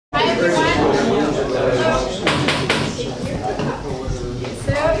So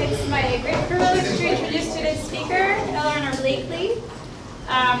it's my great privilege to introduce today's speaker, Eleanor Berkeley.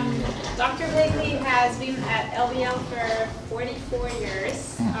 Dr. Berkeley has been at LBL for 44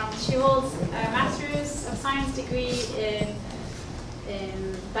 years. She holds a Master's of Science degree in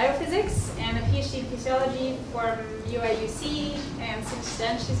biophysics and a PhD in physiology from UIUC, and since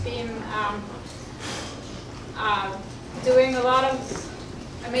then she's been doing a lot of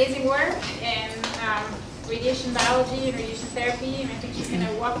amazing work in radiation biology and radiation therapy, and I think she's going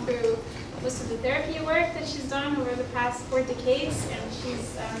to walk through most of the therapy work that she's done over the past 4 decades, and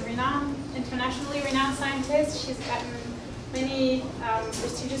she's a internationally renowned scientist. She's gotten many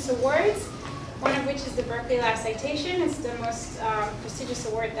prestigious awards, one of which is the Berkeley Lab Citation. It's the most prestigious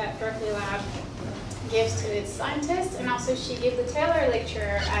award that Berkeley Lab gives to its scientists, and also she gave the Taylor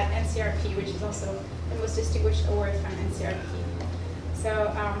Lecture at NCRP, which is also the most distinguished award from NCRP.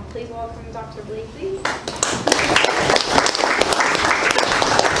 So please welcome Dr. Berkeley.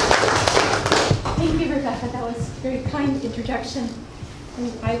 Thank you, Rebecca. That was a very kind introduction.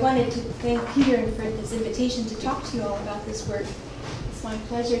 And I wanted to thank Peter for his invitation to talk to you all about this work. It's my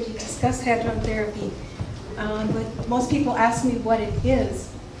pleasure to discuss hadron therapy. But most people ask me what it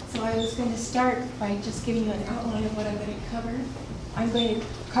is. So I was going to start by just giving you an outline of what I'm going to cover. I'm going to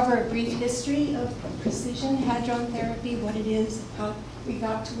cover a brief history of precision hadron therapy, what it is, how we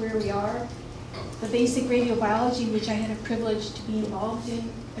got to where we are, the basic radiobiology, which I had a privilege to be involved in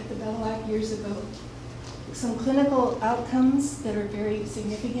at the Bell Lab years ago, some clinical outcomes that are very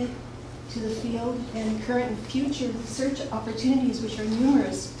significant to the field, and current and future research opportunities, which are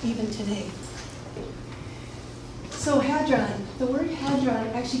numerous even today. So hadron, the word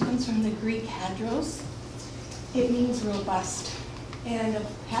hadron actually comes from the Greek hadros. It means robust. And a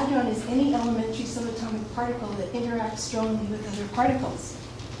hadron is any elementary subatomic particle that interacts strongly with other particles.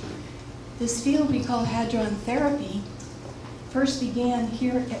 This field we call hadron therapy first began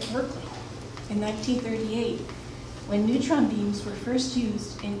here at Berkeley in 1938, when neutron beams were first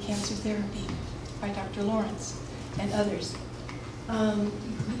used in cancer therapy by Dr. Lawrence and others,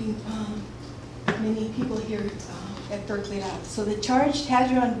 including many people here at Berkeley Lab. So the charged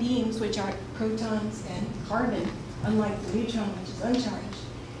hadron beams, which are protons and carbon, unlike the neutron, which is uncharged,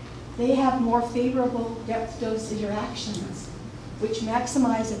 they have more favorable depth-dose interactions, which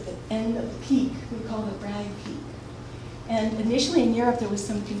maximize at the end of the peak. We call the Bragg peak. And initially in Europe, there was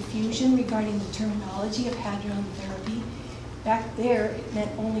some confusion regarding the terminology of hadron therapy. Back there, it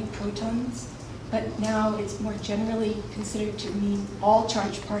meant only protons, but now it's more generally considered to mean all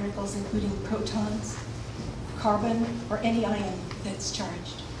charged particles, including protons, carbon, or any ion that's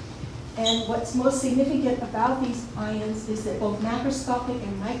charged. And what's most significant about these ions is that both macroscopic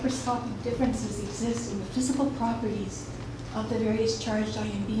and microscopic differences exist in the physical properties of the various charged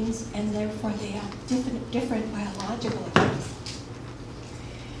ion beams, and therefore they have different biological effects.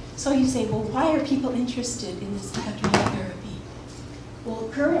 So you say, well, why are people interested in this hadron therapy? Well,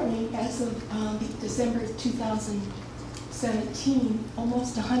 currently, as of December 2017,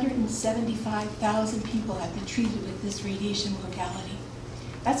 almost 175,000 people have been treated with this radiation modality.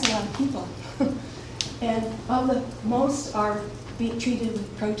 That's a lot of people. And of the most are being treated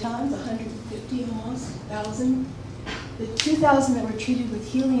with protons, 150 almost, 1,000. The 2,000 that were treated with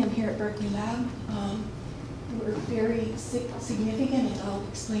helium here at Berkeley Lab were very significant, and I'll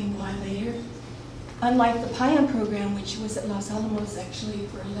explain why later. Unlike the PION program, which was at Los Alamos actually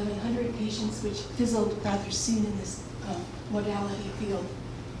for 1,100 patients, which fizzled rather soon in this modality field.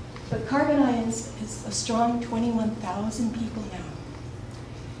 But carbon ions is a strong 21,000 people now.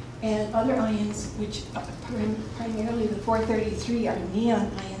 And other ions, which primarily the 433 are neon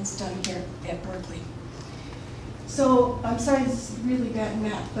ions done here at Berkeley. So I'm sorry, this is really bad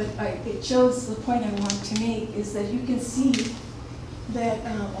math, but it shows the point I want to make is that you can see that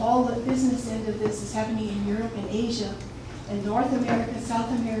all the business end of this is happening in Europe and Asia, and North America,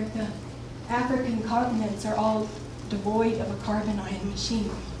 South America, African continents are all devoid of a carbon ion machine.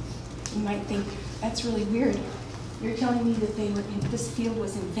 You might think, that's really weird. You're telling me that this field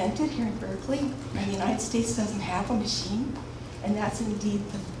was invented here in Berkeley, and the United States doesn't have a machine? And that's indeed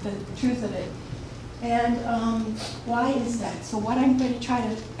the truth of it. And why is that? So what I'm going to try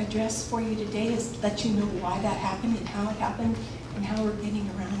to address for you today is let you know why that happened and how it happened and how we're getting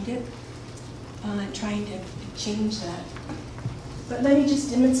around it, and trying to change that. But let me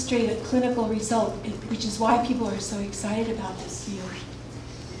just demonstrate a clinical result, which is why people are so excited about this field.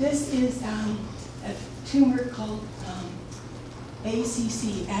 This is a tumor called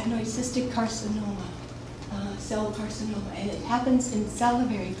ACC, adenoid cystic carcinoma, cell carcinoma, and it happens in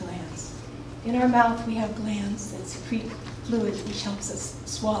salivary glands. In our mouth, we have glands that secrete fluid which helps us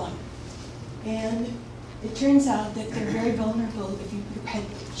swallow. And it turns out that they're very vulnerable. If you had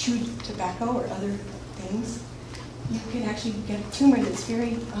chewed tobacco or other things, you can actually get a tumor that's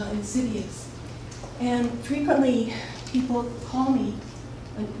very insidious. And frequently people call me.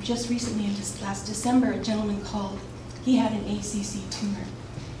 Just recently, in just last December, a gentleman called. He had an ACC tumor.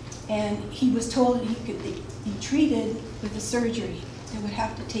 And he was told that he could be treated with a surgery that would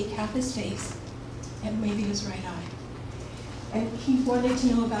have to take half his face and maybe his right eye. And he wanted to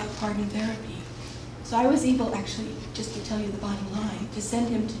know about carbon therapy. So I was able, actually, just to tell you the bottom line, to send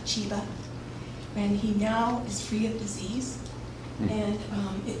him to Chiba. And he now is free of disease. And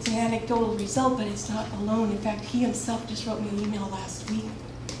it's an anecdotal result, but it's not alone. In fact, he himself just wrote me an email last week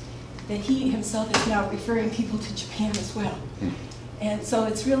that he himself is now referring people to Japan as well. And so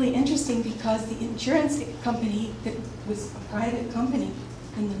it's really interesting because the insurance company that was a private company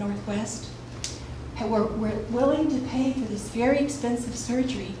in the Northwest were willing to pay for this very expensive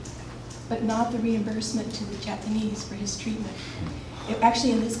surgery, but not the reimbursement to the Japanese for his treatment.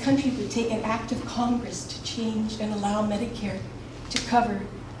 Actually, in this country, it would take an act of Congress to change and allow Medicare to cover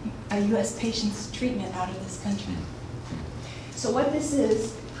a U.S. patient's treatment out of this country. So what this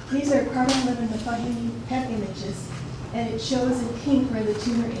is, these are carbon-11 methionine PET images, and it shows in pink where the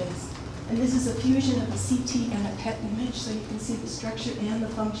tumor is. And this is a fusion of a CT and a PET image, so you can see the structure and the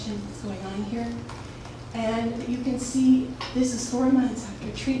function that's going on here. And you can see this is 4 months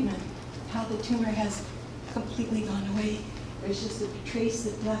after treatment, how the tumor has completely gone away. There's just a trace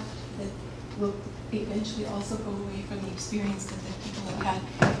that's left that will eventually also go away from the experience that the people have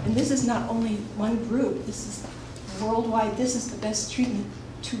had. And this is not only one group, this is worldwide, this is the best treatment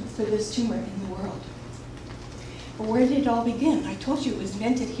for this tumor in the world. But where did it all begin? I told you it was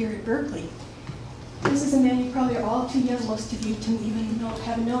invented here at Berkeley. This is a man you probably are all too young, most of you, to even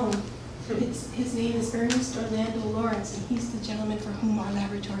have known. His name is Ernest Orlando Lawrence, and he's the gentleman for whom our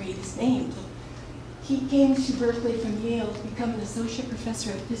laboratory is named. He came to Berkeley from Yale to become an associate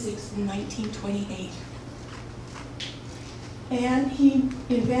professor of physics in 1928. And he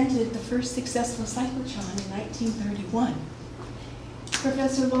invented the first successful cyclotron in 1931.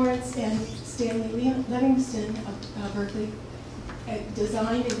 Professor Lawrence and Stanley Livingston of Berkeley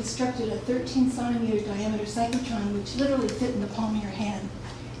designed and constructed a 13-centimeter diameter cyclotron, which literally fit in the palm of your hand,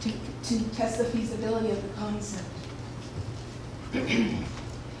 to test the feasibility of the concept.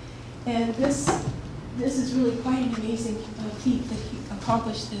 And this is really quite an amazing feat that he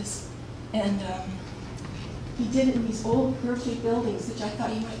accomplished this. And he did it in these old Berkeley buildings, which I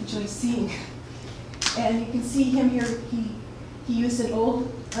thought you might enjoy seeing. And you can see him here. He used an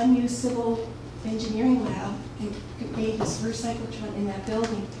old, unused civil engineering lab and made his first cyclotron in that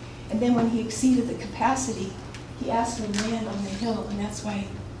building. And then when he exceeded the capacity, he asked for land on the hill, and that's why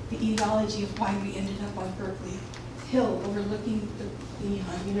the etiology of why we ended up on Berkeley Hill, overlooking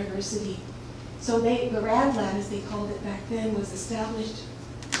the university. So the RAD lab, as they called it back then, was established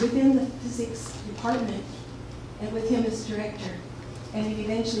within the physics department, and with him as director. And it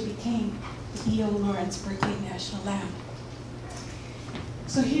eventually became the E.O. Lawrence Berkeley National Lab.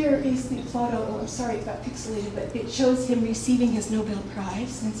 So here is the photo. Oh, I'm sorry, it got pixelated, but it shows him receiving his Nobel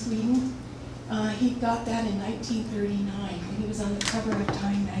Prize in Sweden. He got that in 1939, when he was on the cover of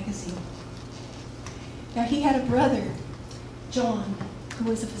Time magazine. Now, he had a brother, John, who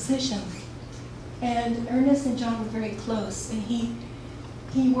was a physician. And Ernest and John were very close, and he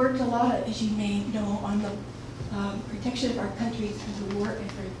worked a lot, as you may know, on the protection of our country through the war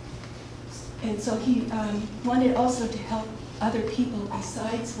effort. And so he wanted also to help other people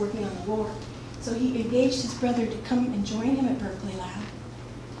besides working on the war. So he engaged his brother to come and join him at Berkeley Lab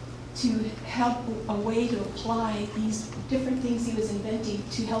to help a way to apply these different things he was inventing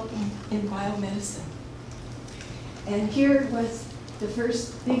to help him in biomedicine. And here was the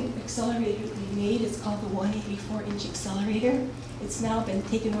first big accelerator we made. It's called the 184-inch accelerator. It's now been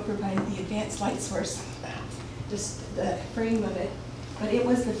taken over by the Advanced Light Source, just the frame of it. But it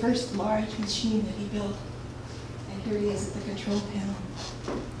was the first large machine that he built. And here he is at the control panel.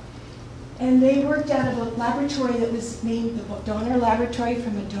 And they worked out of a laboratory that was named the Donor Laboratory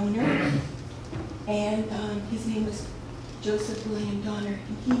from a donor. And his name was Joseph William Donner.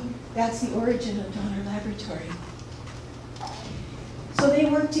 And that's the origin of Donor Laboratory. So they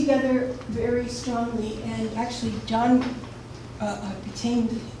worked together very strongly, and actually John obtained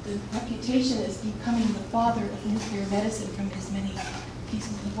the reputation as becoming the father of nuclear medicine from his many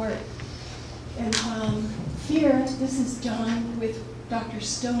pieces of work. And here, this is John with Dr.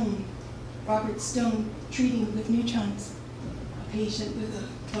 Stone, Robert Stone, treating with neutrons a patient with a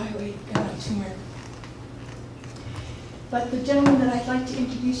thyroid tumor. But the gentleman that I'd like to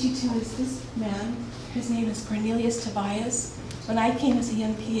introduce you to is this man. his name is Cornelius Tobias. When I came as a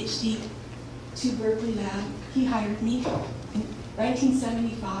young PhD to Berkeley Lab, he hired me in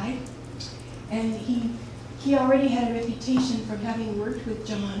 1975, and he already had a reputation from having worked with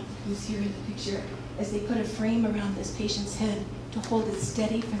John, who's here in the picture, as they put a frame around this patient's head to hold it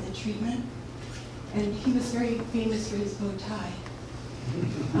steady for the treatment. And he was very famous for his bow tie.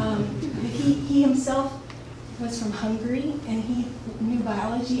 He himself was from Hungary, and he knew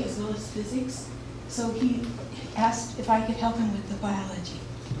biology as well as physics, so he asked if I could help him with the biology.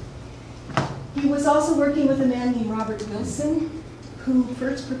 He was also working with a man named Robert Wilson, who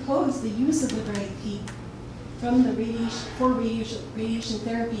first proposed the use of the bright peak from the radiation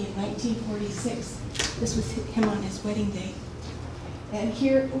therapy in 1946. This was him on his wedding day. And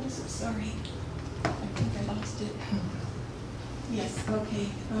here, oops, I'm sorry. I think I lost it. Yes, okay.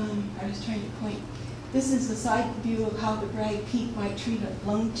 I was trying to point. This is a side view of how the Bragg peak might treat a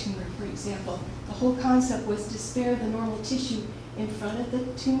lung tumor, for example. The whole concept was to spare the normal tissue in front of the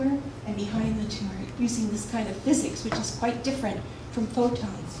tumor and behind the tumor, using this kind of physics, which is quite different from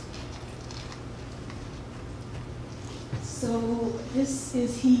photons. So this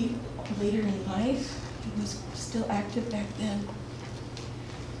is he later in life. He was still active back then.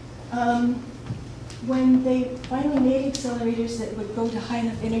 When they finally made accelerators that would go to high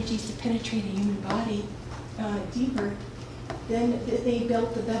enough energies to penetrate a human body deeper, then they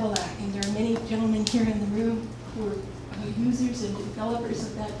built the Bevelak. And there are many gentlemen here in the room who are users and developers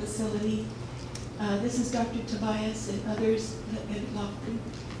of that facility. This is Dr. Tobias and others at Loughton.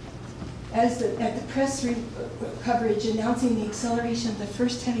 At the press coverage announcing the acceleration of the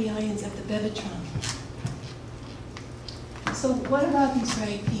first heavy ions at the Bevatron. So what about these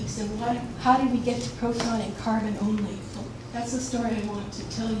Bragg peaks, and how did we get to proton and carbon only? So that's the story I want to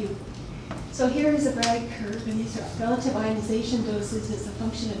tell you. So here is a Bragg curve, and these are relative ionization doses as a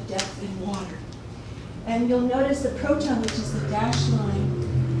function of depth in water. And you'll notice the proton, which is the dashed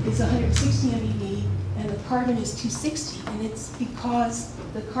line, is 160 MeV, and the carbon is 260. And it's because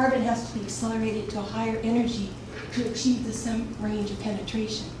the carbon has to be accelerated to a higher energy to achieve the same range of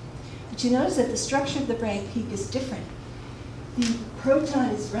penetration. But you notice that the structure of the Bragg peak is different. The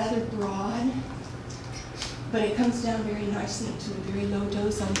proton is rather broad, but it comes down very nicely to a very low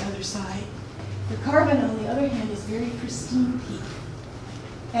dose on the other side. The carbon, on the other hand, is very pristine peak.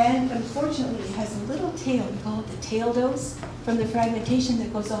 And unfortunately, it has a little tail, we call it the tail dose, from the fragmentation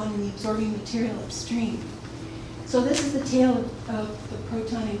that goes on in the absorbing material upstream. So this is the tail of the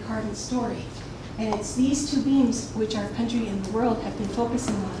proton and carbon story. And it's these two beams which our country and the world have been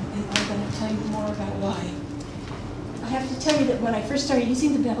focusing on, and I'm going to tell you more about why. I have to tell you that when I first started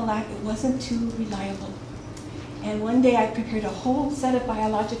using the Bevelak, it wasn't too reliable. And one day I prepared a whole set of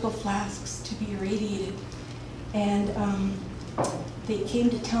biological flasks to be irradiated. And they came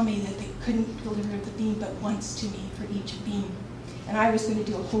to tell me that they couldn't deliver the beam but once to me for each beam. And I was going to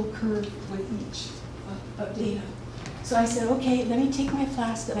do a whole curve with each of data. So I said, okay, let me take my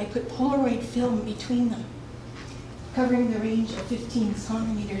flask, and I put Polaroid film between them, covering the range of 15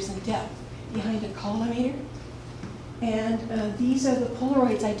 centimeters in depth behind a collimator. And these are the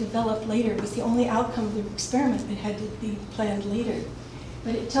Polaroids I developed later. It was the only outcome of the experiment that had to be planned later.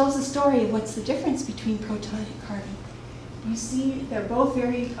 But it tells the story of what's the difference between proton and carbon. You see they're both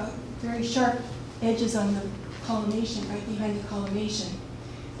very, very sharp edges on the collimation, right behind the collimation.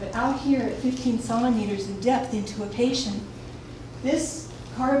 But out here at 15 centimeters in depth into a patient, this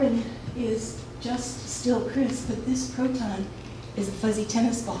carbon is just still crisp, but this proton is a fuzzy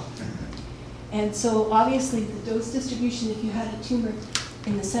tennis ball. And so obviously the dose distribution, if you had a tumor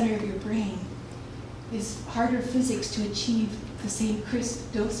in the center of your brain, is harder physics to achieve the same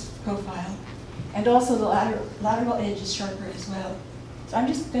crisp dose profile. And also the lateral edge is sharper as well. So I'm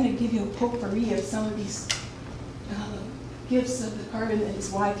just going to give you a potpourri of some of these gifts of the carbon, that is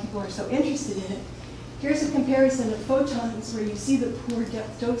why people are so interested in it. Here's a comparison of photons where you see the poor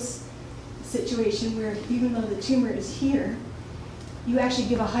depth dose situation where even though the tumor is here, you actually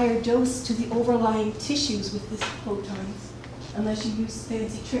give a higher dose to the overlying tissues with these photons, unless you use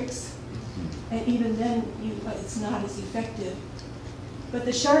fancy tricks. And even then, it's not as effective. But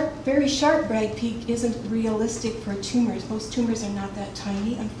the very sharp Bragg peak isn't realistic for tumors. Most tumors are not that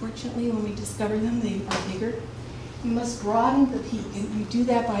tiny. Unfortunately, when we discover them, they are bigger. You must broaden the peak, and you do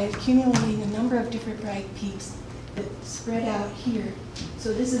that by accumulating a number of different Bragg peaks that spread out here.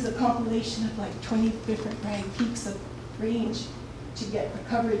 So this is a compilation of like 20 different Bragg peaks of range to get a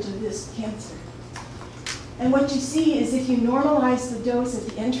coverage of this cancer. And what you see is if you normalize the dose at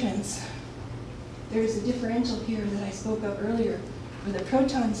the entrance, there's a differential here that I spoke of earlier, where the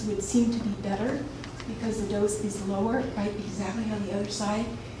protons would seem to be better because the dose is lower, right exactly on the other side.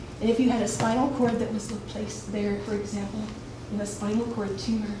 And if you had a spinal cord that was placed there, for example, in a spinal cord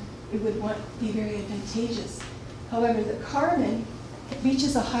tumor, it would be very advantageous. However, the carbon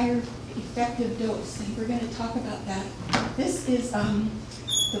reaches a higher effective dose, and we're going to talk about that. This is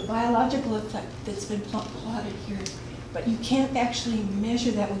the biological effect that's been plotted here, but you can't actually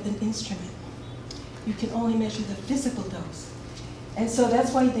measure that with an instrument. You can only measure the physical dose. And so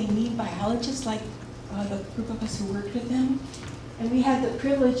that's why they need biologists like the group of us who worked with them. And we had the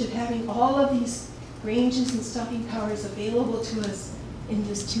privilege of having all of these ranges and stopping powers available to us in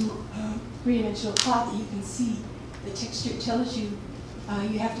this three-dimensional plot that you can see. The texture tells you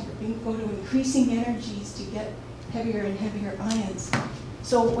you have to go to increasing energies to get heavier and heavier ions.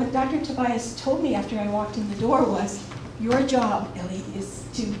 So what Dr. Tobias told me after I walked in the door was, your job, Ellie, is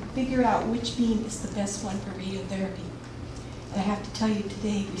to figure out which beam is the best one for radiotherapy. And I have to tell you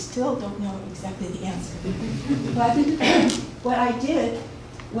today, we still don't know exactly the answer. But what I did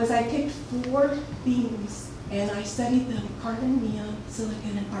was I picked 4 beams, and I studied them: carbon, neon,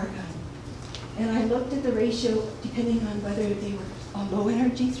 silicon, and argon. And I looked at the ratio depending on whether they were low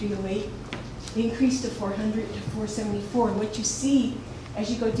energy, 308, increased to 400 to 474. And what you see as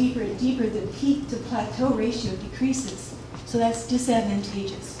you go deeper and deeper, the peak to plateau ratio decreases. So that's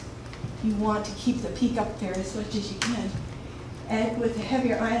disadvantageous. You want to keep the peak up there as much as you can. And with a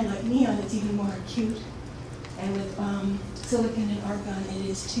heavier ion like neon, it's even more acute. And with silicon and argon, it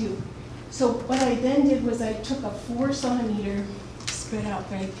is too. So what I then did was I took a 4-centimeter spread out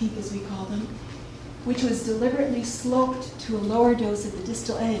Bragg peak, as we call them, which was deliberately sloped to a lower dose at the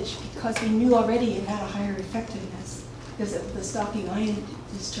distal edge because we knew already it had a higher effectiveness because of the stopping ion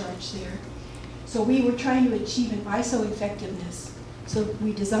discharge there. So we were trying to achieve an iso effectiveness. So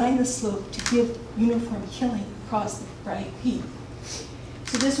we designed the slope to give uniform killing across the Bragg peak.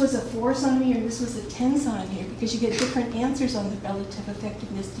 So this was a 4-centimeter and this was a 10-centimeter because you get different answers on the relative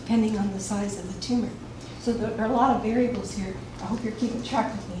effectiveness depending on the size of the tumor. So there are a lot of variables here. I hope you're keeping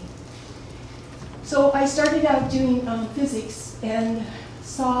track with me. So I started out doing physics and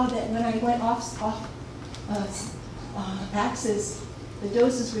saw that when I went off axis, the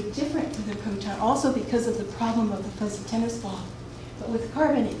doses were different for the proton, also because of the problem of the fuzzy tennis ball. But with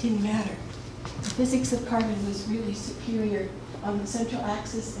carbon, it didn't matter. The physics of carbon was really superior on the central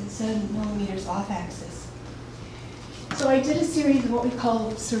axis and 7 millimeters off axis. So I did a series of what we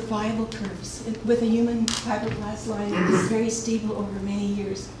call survival curves with a human fibroblast line that was very stable over many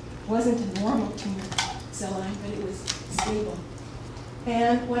years. It wasn't a normal tumor cell line, but it was stable.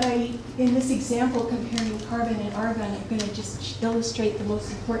 And what in this example comparing carbon and argon, I'm going to just illustrate the most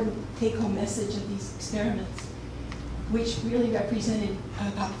important take-home message of these experiments, which really represented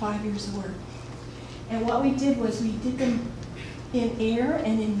about 5 years of work. And what we did was we did them in air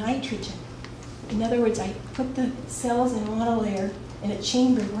and in nitrogen. In other words, I put the cells in a monolayer in a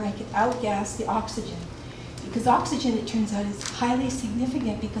chamber where I could outgas the oxygen. Because oxygen, it turns out, is highly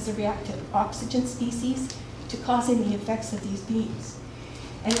significant because of reactive oxygen species to causing the effects of these beams.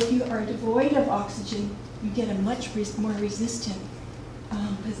 And if you are devoid of oxygen, you get a much more resistant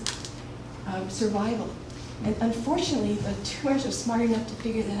survival. And unfortunately, the tumors are smart enough to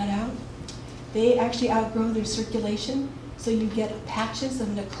figure that out. They actually outgrow their circulation, so you get patches of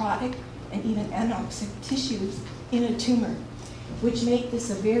necrotic and even anoxic tissues in a tumor, which make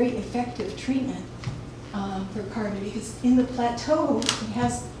this a very effective treatment for carbon, because in the plateau, it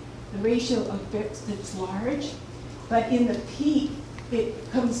has the ratio of bits that's large, but in the peak,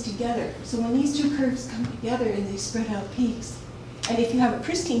 it comes together. So when these two curves come together and they spread out peaks, and if you have a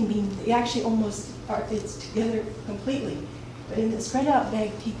pristine beam, they actually almost it's together completely. But in the spread out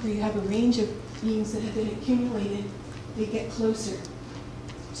Bragg peak, where you have a range of beams that have been accumulated, they get closer.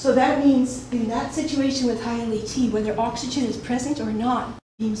 So that means in that situation with high LET, whether oxygen is present or not,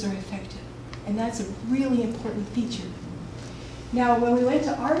 beams are effective. And that's a really important feature. Now, when we went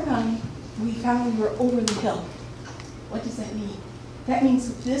to argon, we found we were over the hill. What does that mean? That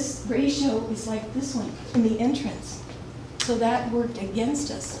means this ratio is like this one in the entrance. So that worked against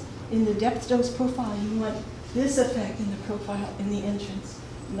us. In the depth dose profile, you want this effect in the profile in the entrance,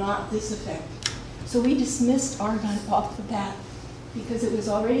 not this effect. So we dismissed argon off the bat because it was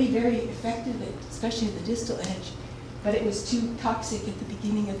already very effective, especially at the distal edge, but it was too toxic at the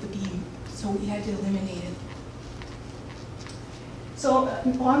beginning of the beam, so we had to eliminate it. So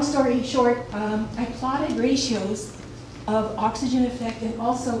long story short, I plotted ratios of oxygen effect and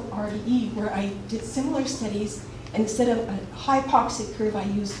also RDE, where I did similar studies, and instead of a hypoxic curve, I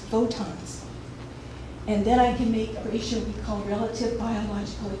used photons. And then I can make a ratio we call relative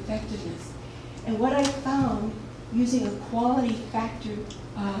biological effectiveness. And what I found using a quality factor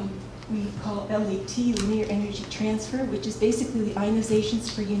we call LET, linear energy transfer, which is basically the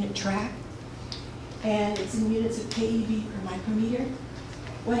ionizations per unit track. And it's in units of keV per micrometer.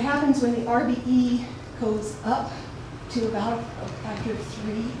 What happens when the RBE goes up to about a factor of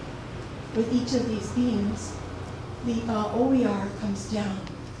 3 with each of these beams, the OER comes down.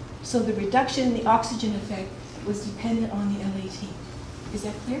 So the reduction in the oxygen effect was dependent on the LAT. Is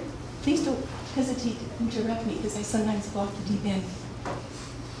that clear? Please don't hesitate to interrupt me because I sometimes go off the deep end.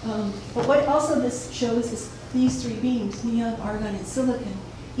 But what also this shows is these three beams, neon, argon, and silicon,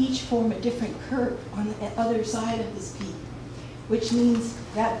 each form a different curve on the other side of this peak, which means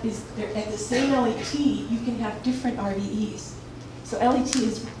that is at the same LET, you can have different RBEs. So LET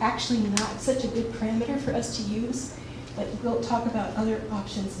is actually not such a good parameter for us to use, but we'll talk about other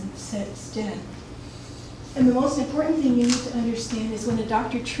options instead. And the most important thing you need to understand is when a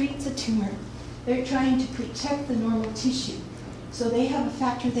doctor treats a tumor, they're trying to protect the normal tissue. So they have a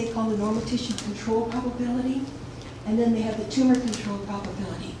factor they call the normal tissue control probability, and then they have the tumor control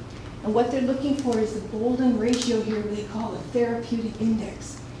probability. And what they're looking for is the golden ratio here, what they call a therapeutic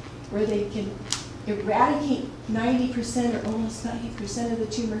index, where they can eradicate 90% or almost 90% of the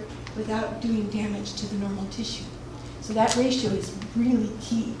tumor without doing damage to the normal tissue. So that ratio is really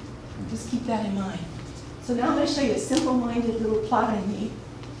key. Just keep that in mind. So now I'm going to show you a simple-minded little plot I made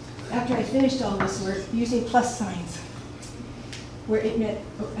after I finished all this work using plus signs, where it meant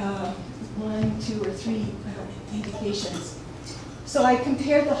 1, 2, or 3 indications. So I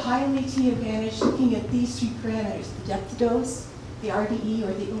compared the high LAT advantage looking at these three parameters, the depth dose, the RBE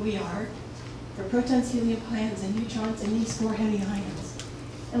or the OER, for protons, helium, ions, and neutrons, and these 4 heavy ions.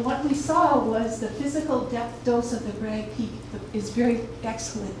 And what we saw was the physical depth dose of the Bragg peak is very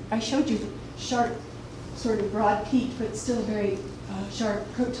excellent. I showed you the sharp, sort of broad peak, but still very sharp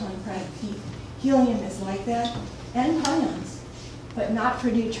proton Bragg peak. Helium is like that, and pions, but not for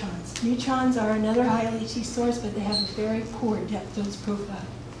neutrons. Neutrons are another high LAT source, but they have a very poor depth dose profile.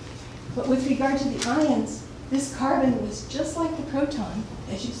 But with regard to the ions, this carbon was just like the proton,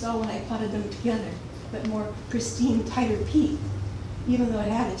 as you saw when I plotted them together, but more pristine, tighter peak, even though it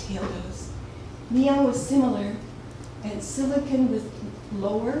had a tail dose. Neon was similar, and silicon was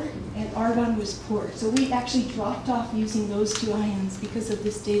lower, and argon was poor. So we actually dropped off using those 2 ions because of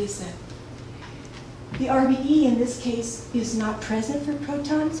this data set. The RBE in this case is not present for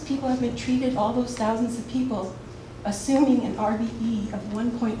protons. People have been treated, all those thousands of people, assuming an RBE of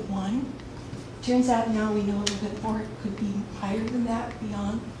 1.1. Turns out now we know a little bit more. It could be higher than that,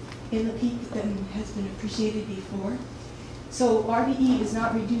 beyond in the peak than has been appreciated before. So RBE is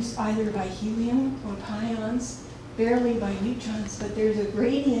not reduced either by helium or pions, barely by neutrons, but there's a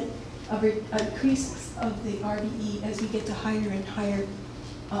gradient of increase of the RBE as we get to higher and higher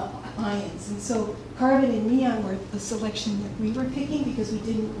ions. And so carbon and neon were the selection that we were picking because we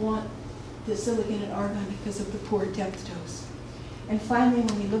didn't want the silicon and argon because of the poor depth dose. And finally,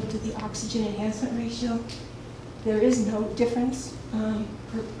 when we looked at the oxygen enhancement ratio, there is no difference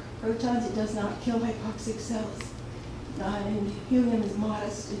for protons. It does not kill hypoxic cells. And helium is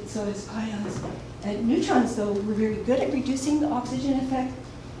modest, and so is ions. And neutrons, though, were very good at reducing the oxygen effect.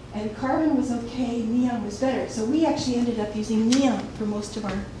 And carbon was okay, neon was better. So we actually ended up using neon for most of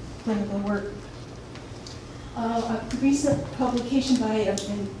our clinical work. A recent publication by a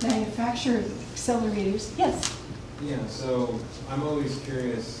manufacturer of accelerators. Yes? Yeah, so I'm always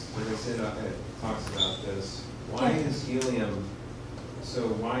curious, when I sit up at talks about this, why is helium, so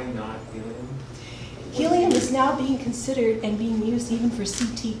why not helium? Helium is now being considered and being used even for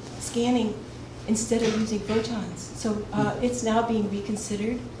CT scanning instead of using photons. So it's now being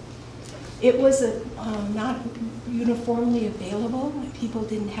reconsidered. It was not uniformly available. People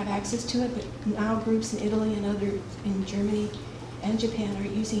didn't have access to it, but now groups in Italy and others in Germany and Japan are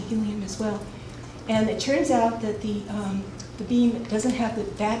using helium as well. And it turns out that the beam doesn't have the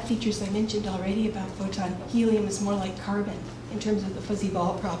bad features I mentioned already about photon. Helium is more like carbon in terms of the fuzzy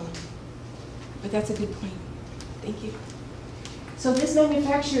ball problem. But that's a good point. Thank you. So this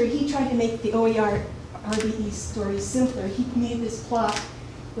manufacturer, he tried to make the OER RBE story simpler. He made this plot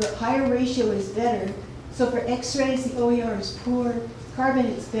where higher ratio is better. So for X-rays, the OER is poor. Carbon,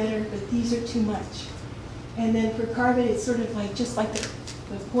 it's better, but these are too much. And then for carbon, it's sort of like just like the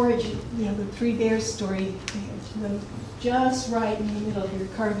porridge, you know, the Three Bears story, just right in the middle here,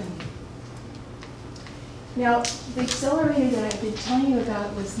 carbon. Now, the accelerator that I've been telling you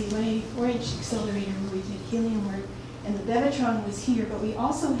about was the Way Orange accelerator where we did helium work, and the Bevatron was here, but we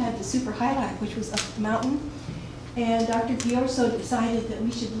also had the Super Hylac, which was up the mountain. And Dr. Giorso decided that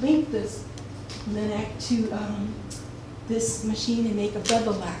we should link this LINAC to this machine and make a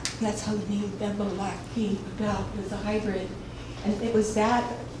Bevolac. That's how the name Bevolac came about. It was a hybrid. And it was that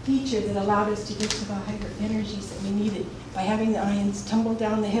feature that allowed us to get to the higher energies that we needed by having the ions tumble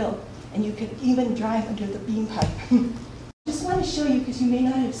down the hill, and you could even drive under the beam pipe. Just want to show you, because you may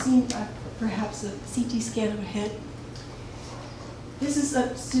not have seen perhaps a CT scan of a head. This is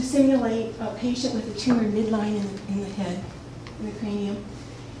to simulate a patient with a tumor midline in the head, in the cranium.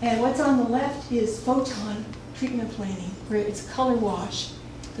 And what's on the left is photon treatment planning, where it's color wash.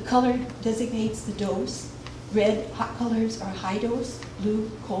 The color designates the dose. Red, hot colors are high dose.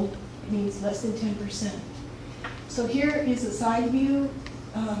 Blue, cold, means less than 10%. So here is a side view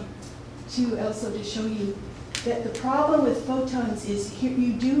to show you that the problem with photons is here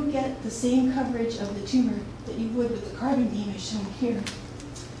you do get the same coverage of the tumor that you would with the carbon beam as shown here.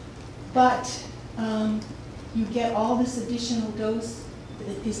 But you get all this additional dose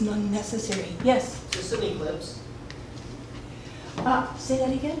that is unnecessary. Yes? Is this an eclipse? Say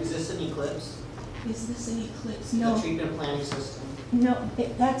that again? Is this an eclipse? Is this an eclipse? No. The treatment planning system? No,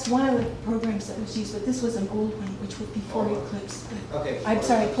 that's one of the programs that was used, but this was an old one, which would be before Eclipse. Okay. I'm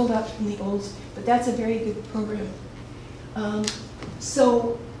sorry, I pulled out from the olds, but that's a very good program.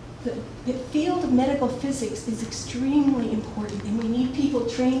 So the field of medical physics is extremely important, and we need people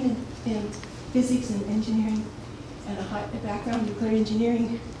trained in physics and engineering and a background in nuclear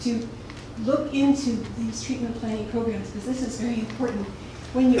engineering to look into these treatment planning programs, because this is very important.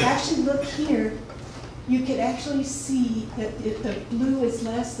 When you actually look here, you can actually see that if the blue is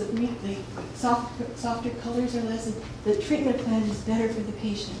less, the softer colors are less, and the treatment plan is better for the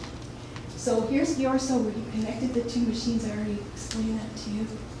patient. So here's the orso where you connected the two machines. I already explained that to you.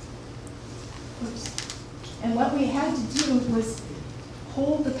 Oops. And what we had to do was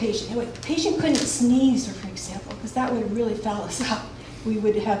hold the patient. The patient couldn't sneeze, for example, because that would really foul us up. We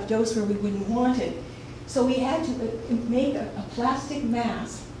would have dose where we wouldn't want it. So we had to make a plastic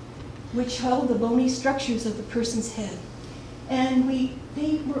mask which held the bony structures of the person's head. And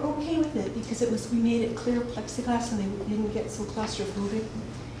they were okay with it because we made it clear plexiglass so they didn't get so claustrophobic.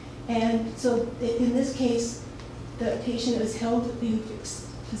 And so in this case, the patient was held in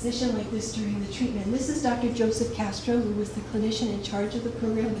a position like this during the treatment. And this is Dr. Joseph Castro, who was the clinician in charge of the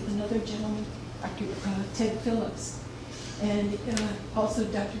program with another gentleman, Dr. Ted Phillips, and also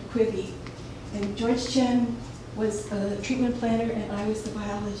Dr. Quibby. And George Chen was the treatment planner, and I was the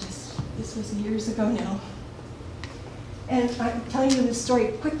biologist. This was years ago now. And I'm telling you this story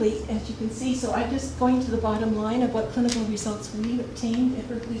quickly, as you can see, so I'm just going to the bottom line of what clinical results we obtained at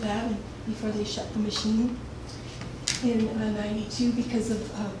Berkeley Lab before they shut the machine in '92 because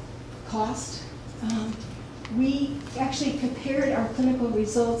of cost. We actually compared our clinical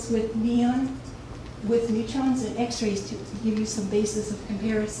results with neon, with neutrons and x-rays to give you some basis of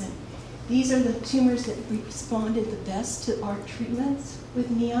comparison. These are the tumors that responded the best to our treatments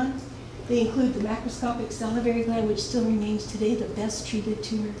with neon. They include the macroscopic salivary gland, which still remains today the best treated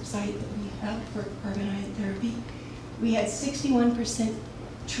tumor site that we have for carbon ion therapy. We had 61%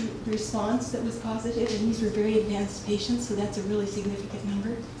 response that was positive, and these were very advanced patients, so that's a really significant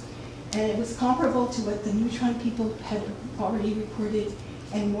number. And it was comparable to what the neutron people had already reported,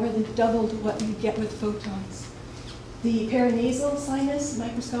 and more than doubled what you get with photons. The paranasal sinus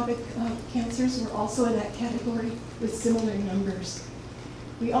microscopic cancers were also in that category with similar numbers.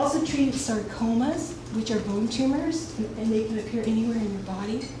 We also treated sarcomas, which are bone tumors, and they can appear anywhere in your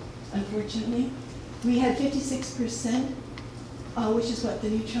body, unfortunately. We had 56%, which is what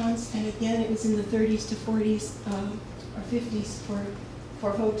the neutrons, and again, it was in the 30s to 40s or 50s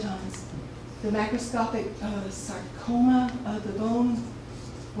for photons. The macroscopic sarcoma of the bone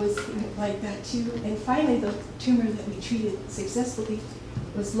was like that too. And finally, the tumor that we treated successfully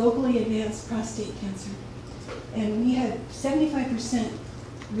was locally advanced prostate cancer. And we had 75%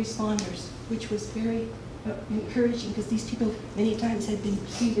 responders, which was very encouraging because these people many times had been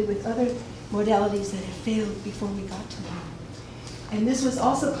treated with other modalities that had failed before we got to them. And this was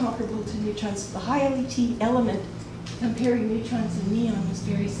also comparable to neutrons. The high LET element comparing neutrons and neon was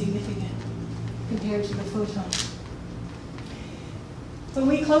very significant compared to the photon. When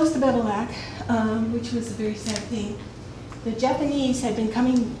we closed the Bevelac, which was a very sad thing, the Japanese had been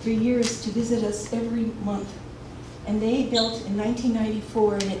coming for years to visit us every month. And they built in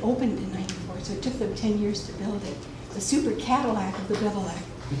 1994, and it opened in '94, so it took them 10 years to build it. The super Cadillac of the Bevelac.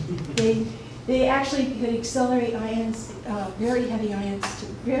 They actually could accelerate ions, very heavy ions, to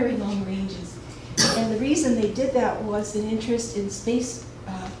very long ranges. And the reason they did that was an interest in space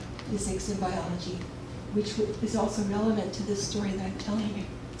physics and biology, which is also relevant to this story that I'm telling you.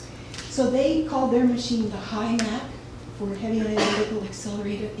 So they called their machine the HiMac, for heavy analytical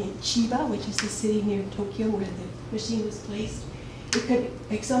accelerator in Chiba, which is the city near Tokyo where the machine was placed. It could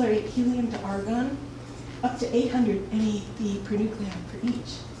accelerate helium to argon, up to 800 MeV per nucleon for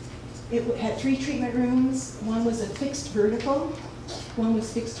each. It had 3 treatment rooms. One was a fixed vertical, one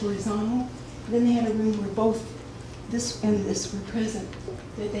was fixed horizontal. Then they had a room where both this and this were present,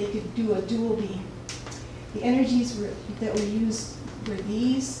 that they could do a dual beam. The energies that were used were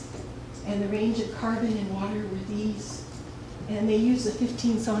these, and the range of carbon and water were these. And they used a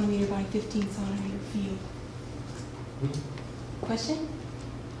 15 centimeter by 15 centimeter field. Question?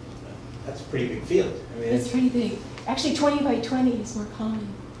 That's a pretty big field. I mean, It's pretty big. Actually, 20 by 20 is more common.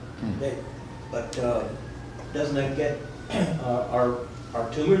 But doesn't that get our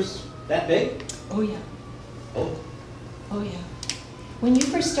tumors that big? Oh, yeah. Oh, Oh, yeah. When you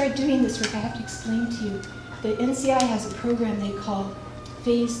first start doing this work, I have to explain to you, the NCI has a program they call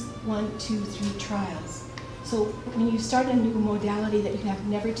Phase 1, 2, 3 trials. So when you start a new modality that you have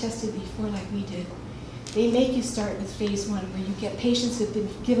never tested before like we did, they make you start with Phase 1, where you get patients who have been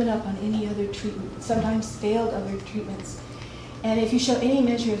given up on any other treatment, sometimes failed other treatments. And if you show any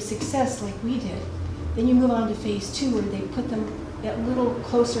measure of success like we did, then you move on to Phase 2, where they put them a little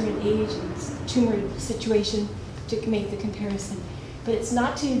closer in age and tumor situation to make the comparison. But it's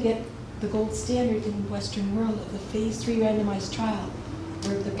not to get the gold standard in the Western world of the Phase 3 randomized trial,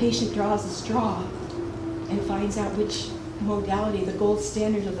 where the patient draws a straw and finds out which modality, the gold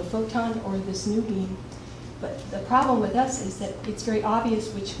standard of the photon or this new beam. But the problem with us is that it's very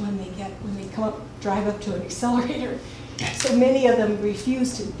obvious which one they get when they come up, drive up to an accelerator. So many of them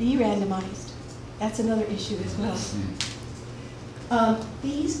refuse to be randomized. That's another issue as well.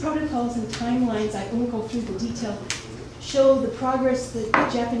 These protocols and timelines, I won't go through the detail, show the progress that the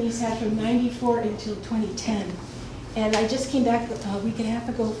Japanese had from '94 until 2010. And I just came back a week and a half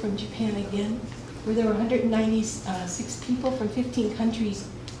ago from Japan again, where there were 196 people from 15 countries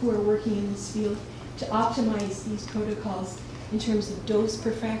who are working in this field to optimize these protocols in terms of dose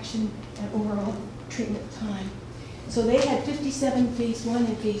per fraction and overall treatment time. So they had 57 Phase 1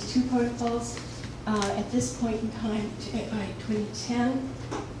 and Phase 2 protocols at this point in time by 2010.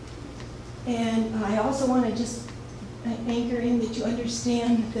 And I also want to just anchor in that you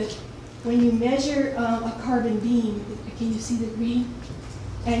understand that when you measure a carbon beam, can you see the green?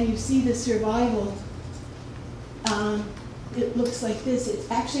 And you see the survival, it looks like this. It's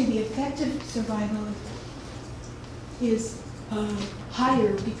actually the effective survival is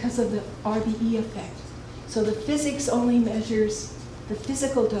higher because of the RBE effect. So the physics only measures the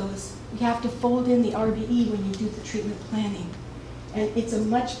physical dose. You have to fold in the RBE when you do the treatment planning. And it's a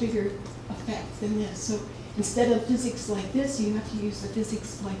much bigger effect than this. So instead of physics like this, you have to use the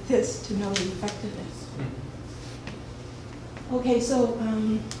physics like this to know the effectiveness. Okay, so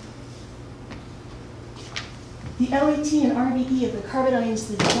the LET and RBE of the carbon ions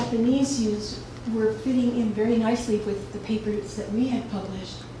that the Japanese used were fitting in very nicely with the papers that we had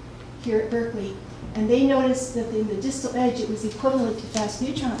published here at Berkeley. And they noticed that in the distal edge, it was equivalent to fast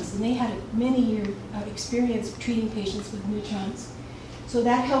neutrons, and they had a many-year experience treating patients with neutrons. So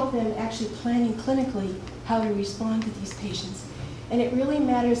that helped them actually planning clinically how to respond to these patients. And it really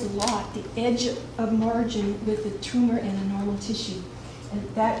matters a lot, the edge of margin with the tumor and a normal tissue.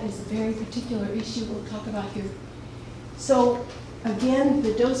 And that is a very particular issue we'll talk about here. So again,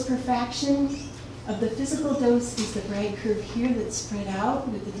 the dose per fraction of the physical dose is the Bragg curve here that's spread out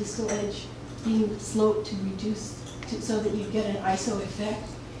with the distal edge being sloped to reduce so that you get an ISO effect.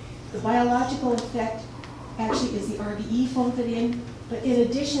 The biological effect actually is the RBE folded in, but in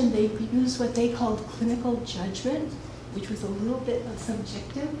addition, they used what they called clinical judgment, which was a little bit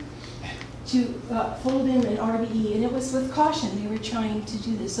subjective, to fold in an RBE, and it was with caution. They were trying to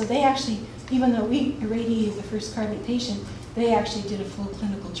do this. So they actually, even though we irradiated the first carbon patient, they actually did a full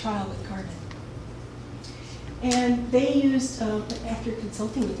clinical trial with carbon. And they used, after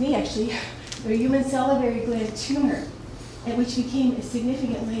consulting with me actually, their human salivary gland tumor, and which became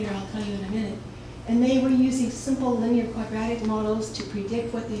significant later, I'll tell you in a minute. And they were using simple linear quadratic models to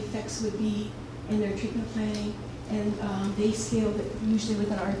predict what the effects would be in their treatment planning. And they scaled it usually with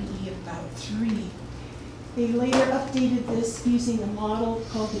an RBE of about 3. They later updated this using a model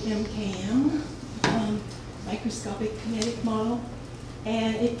called the MKM, microscopic kinetic model.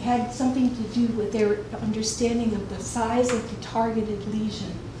 And it had something to do with their understanding of the size of the targeted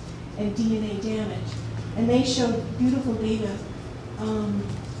lesion and DNA damage. And they showed beautiful data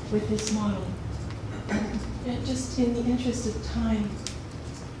with this model. And just in the interest of time,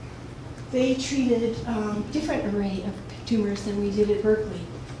 they treated different array of tumors than we did at Berkeley.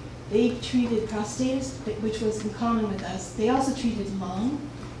 They treated prostatitis, which was in common with us. They also treated lung,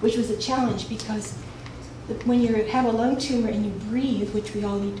 which was a challenge because when you have a lung tumor and you breathe, which we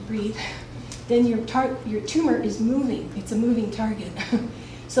all need to breathe, then your tumor is moving. It's a moving target.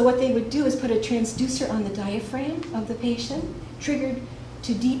 So what they would do is put a transducer on the diaphragm of the patient, triggered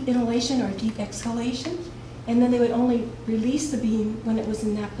to deep inhalation or deep exhalation, and then they would only release the beam when it was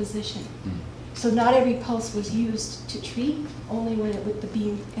in that position. So not every pulse was used to treat, only when the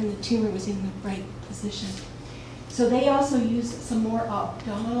beam and the tumor was in the right position. So they also used some more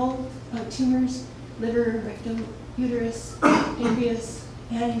abdominal tumors, liver, rectum, uterus, pancreas,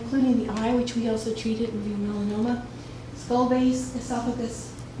 and including the eye, which we also treated, uveal melanoma, skull base, esophagus,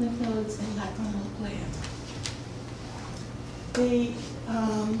 lymph nodes, and lacrimal gland. They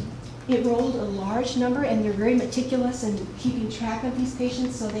enrolled a large number, and they're very meticulous in keeping track of these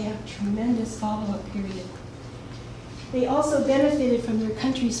patients, so they have a tremendous follow-up period. They also benefited from their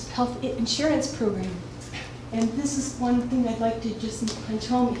country's health insurance program. And this is one thing I'd like to just punch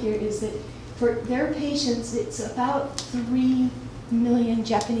home here, is that for their patients, it's about 3 million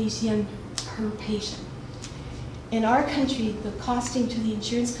Japanese yen per patient. In our country, the costing to the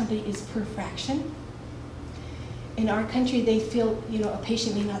insurance company is per fraction. In our country, they feel, a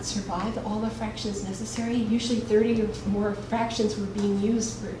patient may not survive all the fractions necessary. Usually 30 or more fractions were being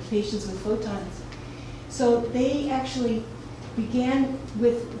used for patients with photons. So they actually began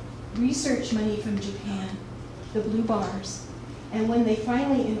with research money from Japan, the blue bars. And when they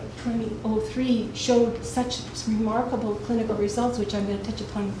finally, in 2003, showed such remarkable clinical results, which I'm going to touch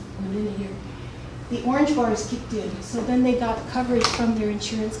upon in a minute here, the orange bars kicked in. So then they got coverage from their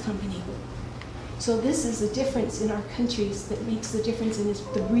insurance company. So this is a difference in our countries that makes the difference, and is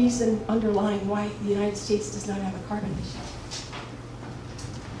the reason underlying why the United States does not have a carbon issue.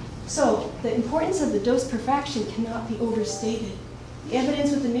 So the importance of the dose per fraction cannot be overstated. The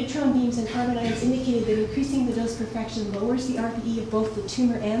evidence with the neutron beams and carbon ions indicated that increasing the dose per fraction lowers the RBE of both the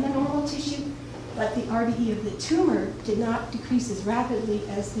tumor and the normal tissue, but the RBE of the tumor did not decrease as rapidly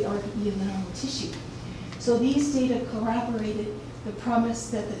as the RBE of the normal tissue. So these data corroborated the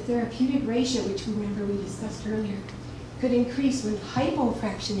promise that the therapeutic ratio, which remember we discussed earlier, could increase when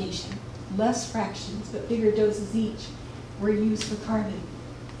hypofractionation, less fractions but bigger doses each, were used for carbon.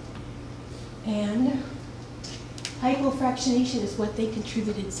 And hypofractionation is what they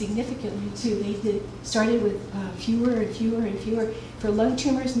contributed significantly to. They started with fewer and fewer and fewer. For lung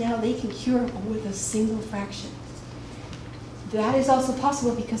tumors now, they can cure with a single fraction. That is also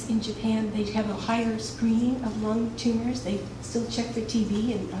possible because in Japan, they have a higher screening of lung tumors. They still check for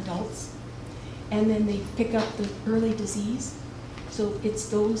TB in adults. And then they pick up the early disease. So it's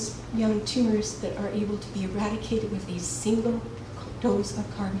those young tumors that are able to be eradicated with a single dose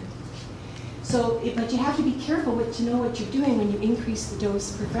of carbon. So, but you have to be careful to know what you're doing when you increase the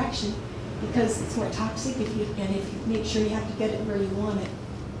dose per fraction, because it's more toxic if you make sure you have to get it where you want it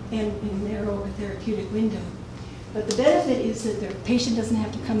and in a narrow therapeutic window. But the benefit is that the patient doesn't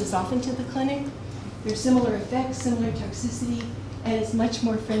have to come as often to the clinic. There's similar effects, similar toxicity, and it's much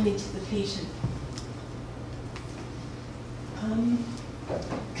more friendly to the patient.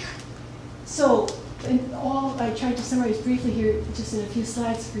 So, I tried to summarize briefly here, just in a few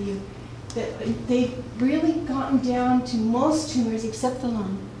slides for you, that they've really gotten down to most tumors, except the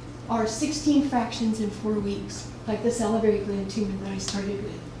lung, are 16 fractions in 4 weeks, like the salivary gland tumor that I started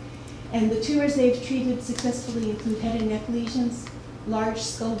with. And the tumors they've treated successfully include head and neck lesions, large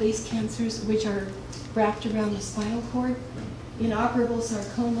skull base cancers, which are wrapped around the spinal cord, inoperable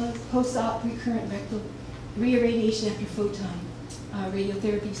sarcoma, post-op recurrent rectal reirradiation after photon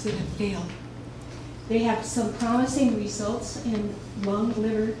radiotherapies that have failed. They have some promising results in lung,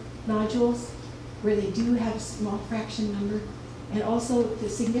 liver nodules, where they do have a small fraction number, and also the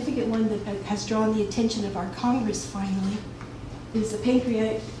significant one that has drawn the attention of our Congress finally is the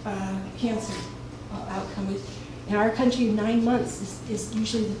pancreatic cancer outcome. In our country, 9 months is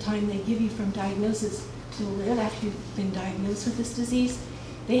usually the time they give you from diagnosis to live after you've been diagnosed with this disease.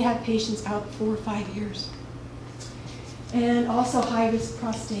 They have patients out 4 or 5 years. And also high-risk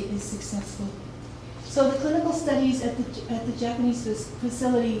prostate is successful. So the clinical studies at the Japanese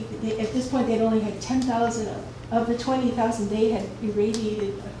facility, at this point they'd only had 10,000 of the 20,000 they had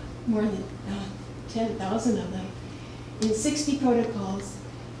irradiated more than 10,000 of them in 60 protocols,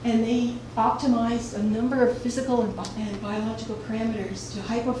 and they optimized a number of physical and biological parameters to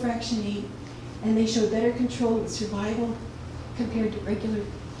hypofractionate, and they showed better control and survival compared to regular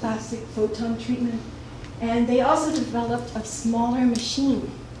classic photon treatment. And they also developed a smaller machine,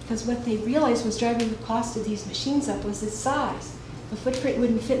 because what they realized was driving the cost of these machines up was its size. The footprint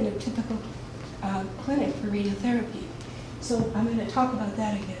wouldn't fit in a typical clinic for radiotherapy. So I'm going to talk about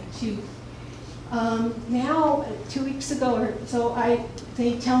that again too. Now, 2 weeks ago or so,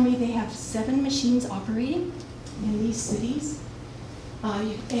 they tell me they have 7 machines operating in these cities.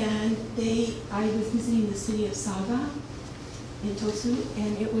 And I was visiting the city of Saga, in Tosu,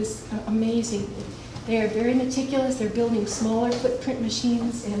 and it was amazing. They are very meticulous. They're building smaller footprint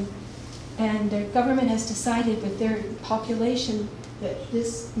machines, and the government has decided with their population that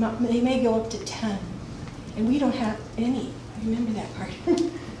they may go up to 10, and we don't have any. I remember that part.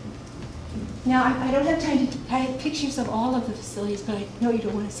 Now, I don't have time to, I have pictures of all of the facilities, but I know you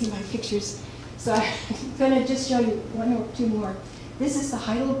don't want to see my pictures, so I'm going to just show you one or two more. This is the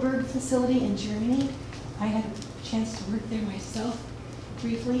Heidelberg facility in Germany. I had a chance to work there myself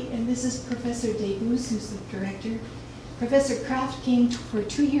briefly, and this is Professor Debus, who's the director. Professor Kraft came for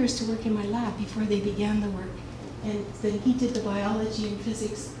 2 years to work in my lab before they began the work, and then he did the biology and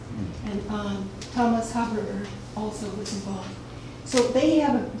physics, and Thomas Haber also was involved. So they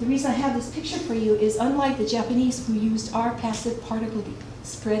have, the reason I have this picture for you is unlike the Japanese who used our passive particle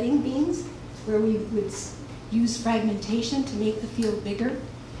spreading beams, where we would use fragmentation to make the field bigger,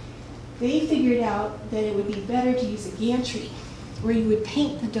 they figured out that it would be better to use a gantry, where you would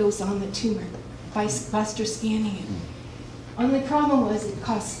paint the dose on the tumor by cluster scanning it. Only problem was it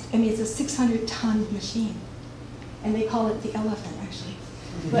cost, I mean, it's a 600-ton machine, and they call it the elephant, actually.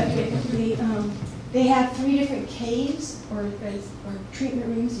 But they have 3 different caves or treatment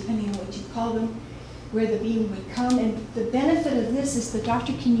rooms, depending on what you call them, where the beam would come. And the benefit of this is the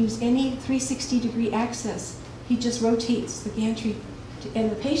doctor can use any 360-degree axis. He just rotates the gantry,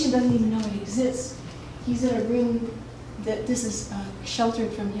 and the patient doesn't even know it exists. He's in a room that this is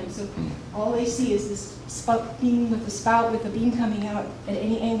sheltered from him, so all they see is this beam with the spout with the beam coming out at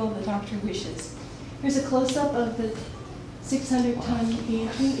any angle the doctor wishes. Here's a close-up of the 600-ton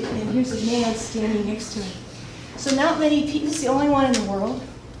gantry, and here's a man standing next to it. So not many people, this is the only one in the world.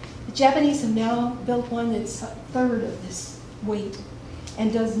 The Japanese have now built one that's a third of this weight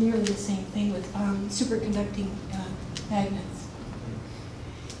and does nearly the same thing with superconducting magnets.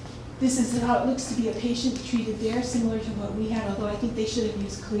 This is how it looks to be a patient treated there, similar to what we had, although I think they should have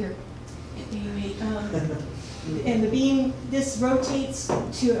used clear. Anyway, and the beam, this rotates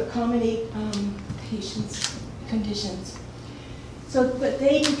to accommodate patients' conditions. So, but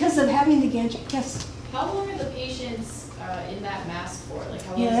they, because of having the gantry, yes? How long are the patients in that mask for? Like,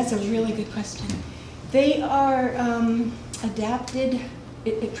 how long Yeah, that's a really good question. They are adapted.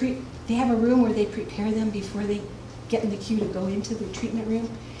 They have a room where they prepare them before they get in the queue to go into the treatment room.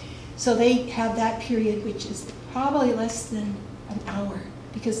 So they have that period, which is probably less than an hour,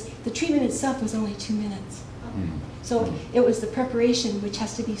 because the treatment itself was only 2 minutes. So it was the preparation, which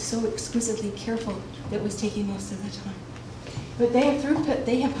has to be so exquisitely careful, that was taking most of the time. But they have throughput.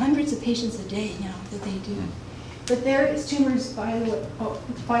 They have hundreds of patients a day now that they do. But their tumors, by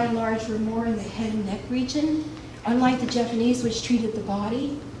and large, were more in the head and neck region, unlike the Japanese, which treated the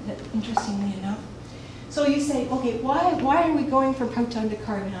body, interestingly enough. So you say, okay, why are we going from proton to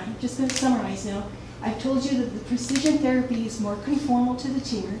carbon? I'm just going to summarize now. I've told you that the precision therapy is more conformal to the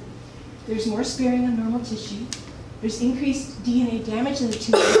tumor. There's more sparing of normal tissue. There's increased DNA damage in the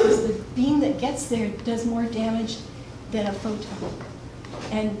tumor because the beam that gets there does more damage than a photon.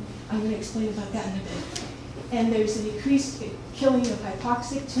 And I'm going to explain about that in a bit. And there's an increased killing of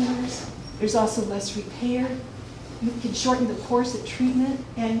hypoxic tumors. There's also less repair. You can shorten the course of treatment.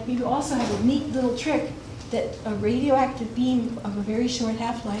 And you also have a neat little trick that a radioactive beam of a very short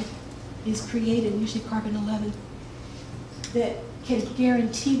half-life is created, usually carbon-11, that can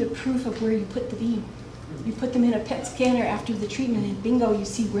guarantee the proof of where you put the beam. You put them in a PET scanner after the treatment, and bingo, you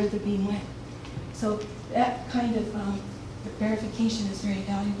see where the beam went. So that kind of verification is very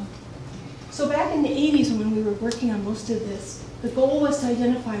valuable. So back in the 80s, when we were working on most of this, the goal was to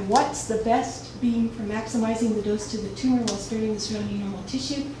identify what's the best beam for maximizing the dose to the tumor while sparing the surrounding normal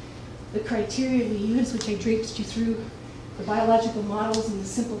tissue. The criteria we used, which I draped you through, the biological models and the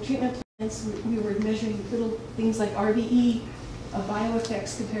simple treatment plans, we were measuring little things like RBE,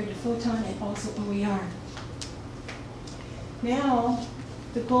 bioeffects compared to photon, and also OER. Now,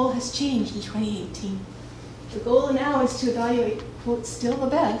 the goal has changed in 2018. The goal now is to evaluate, quote, still the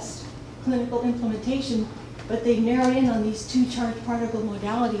best clinical implementation, but they've narrowed in on these 2 charged particle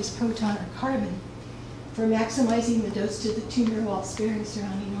modalities, proton or carbon, for maximizing the dose to the tumor while sparing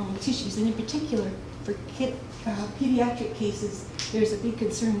surrounding normal tissues. And in particular, for pediatric cases, there's a big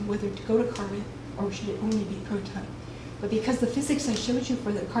concern whether to go to carbon or should it only be proton. But because the physics I showed you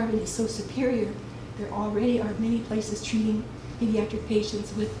for the carbon is so superior, there already are many places treating pediatric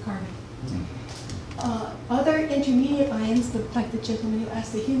patients with carbon. Other intermediate ions, like the gentleman who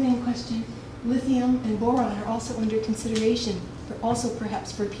asked the helium question, lithium and boron are also under consideration, but also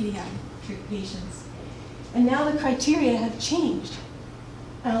perhaps for pediatric patients. And now the criteria have changed.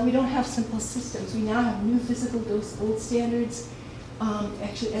 We don't have simple systems. We now have new physical dose gold standards.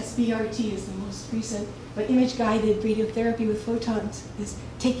 Actually, SBRT is the most recent, but image-guided radiotherapy with photons is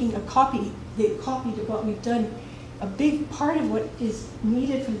taking a copy, the copy of what we've done. A big part of what is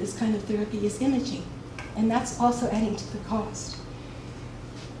needed for this kind of therapy is imaging, and that's also adding to the cost.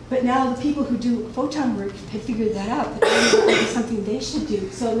 But now the people who do photon work have figured that out, that that would be something they should do.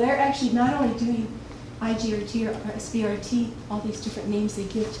 So they're actually not only doing IGRT or SBRT, all these different names they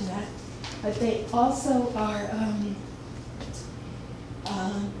give to that, but they also are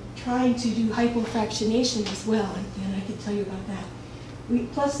trying to do hypofractionation as well, and I can tell you about that.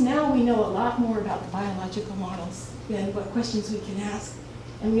 Plus now we know a lot more about the biological models and what questions we can ask.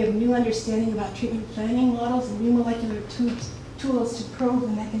 And we have a new understanding about treatment planning models and new molecular tools to probe the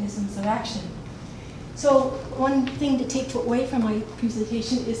mechanisms of action. So one thing to take away from my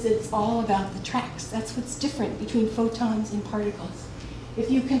presentation is that it's all about the tracks. That's what's different between photons and particles. If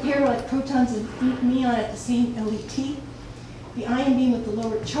you compare like protons and neon at the same LET, the ion beam with the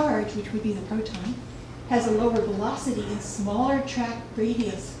lower charge, which would be the proton, has a lower velocity and smaller track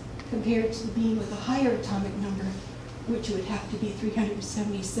radius compared to the beam with a higher atomic number, which would have to be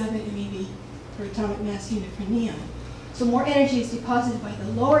 377 MeV per atomic mass unit for neon. So more energy is deposited by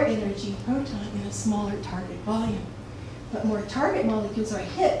the lower energy proton in a smaller target volume. But more target molecules are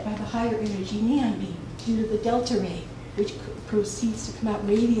hit by the higher energy neon beam due to the delta ray, which proceeds to come out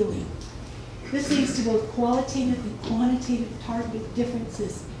radially. This leads to both qualitative and quantitative target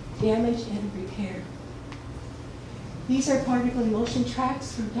differences, damage and repair. These are particle motion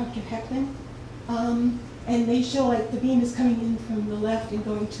tracks from Dr. Heckman, and they show like the beam is coming in from the left and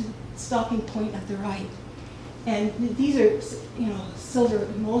going to the stopping point at the right. And these are, silver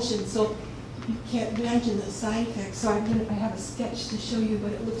emulsions, so you can't imagine the side effects. So I have a sketch to show you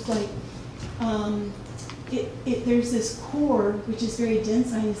what it looks like. There's this core, which is very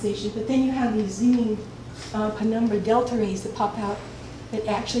dense ionization, but then you have these zooming penumbra delta rays that pop out that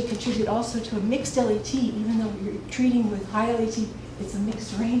actually contribute also to a mixed LET, even though you're treating with high LET, it's a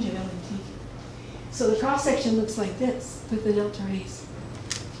mixed range of LET. So the cross-section looks like this with the delta rays,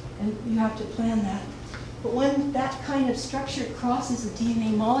 and you have to plan that. But when that kind of structure crosses a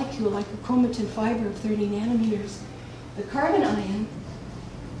DNA molecule, like a chromatin fiber of 30 nanometers, the carbon ion,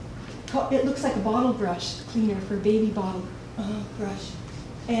 it looks like a bottle brush cleaner for a baby bottle brush.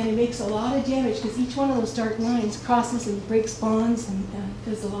 And it makes a lot of damage because each one of those dark lines crosses and breaks bonds and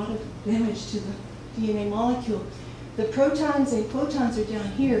does a lot of damage to the DNA molecule. The protons and photons are down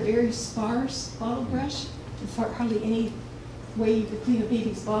here, very sparse bottle brush. There's hardly any way you could clean a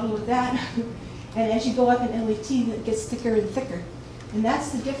baby's bottle with that. And as you go up in LET, it gets thicker and thicker. And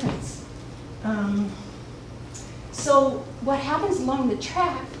that's the difference. So what happens along the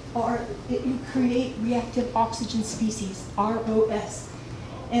track are you create reactive oxygen species, ROS.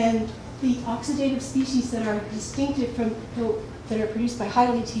 And the oxidative species that are distinctive from, that are produced by high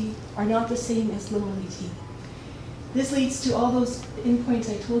LET are not the same as low LET. This leads to all those endpoints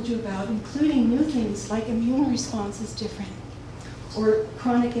I told you about, including new things like immune response is different, or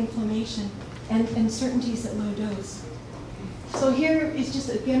chronic inflammation, and uncertainties at low dose. So here is just,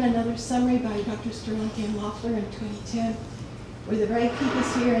 again, another summary by Dr. Sterlake and Loeffler in 2010, where the right peak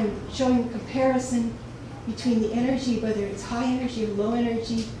is here and showing the comparison between the energy, whether it's high energy or low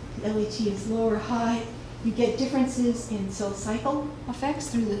energy, the LET is low or high. You get differences in cell cycle effects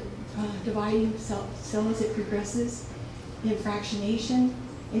through the dividing cell as it progresses, in fractionation,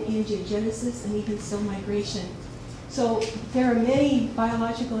 in angiogenesis, and even cell migration. So there are many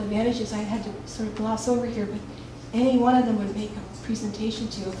biological advantages I had to sort of gloss over here, but any one of them would make a presentation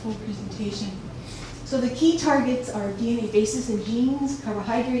to you, a full presentation. So the key targets are DNA bases and genes,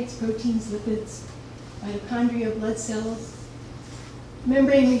 carbohydrates, proteins, lipids, mitochondria, blood cells.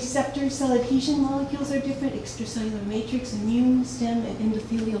 Membrane receptors, cell adhesion molecules are different, extracellular matrix, immune, stem, and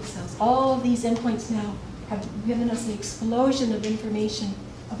endothelial cells. All of these endpoints now have given us an explosion of information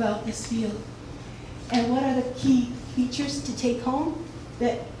about this field. And what are the key features to take home?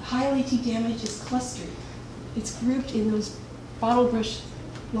 That high LET damage is clustered. It's grouped in those bottle brush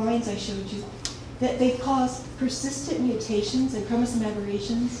lines I showed you. That they cause persistent mutations and chromosome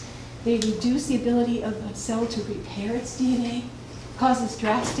aberrations. They reduce the ability of a cell to repair its DNA, causes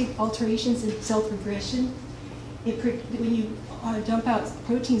drastic alterations in cell progression. When you dump out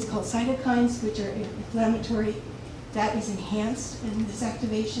proteins called cytokines, which are inflammatory, that is enhanced in this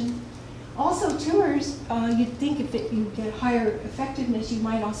activation. Also tumors, you'd think if you get higher effectiveness, you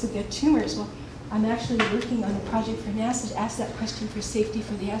might also get tumors. Well, I'm actually working on a project for NASA to ask that question for safety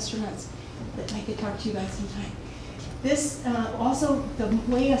for the astronauts that I could talk to you about sometime. This also, the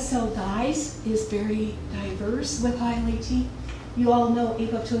way a cell dies is very diverse with high LET. You all know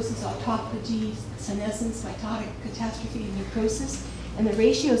apoptosis, autophagy, senescence, mitotic catastrophe, and necrosis. And the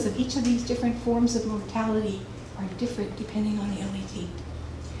ratios of each of these different forms of mortality are different depending on the LAT.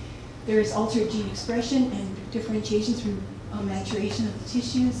 There is altered gene expression and differentiation through maturation of the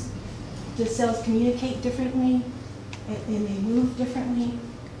tissues. The cells communicate differently, and they move differently,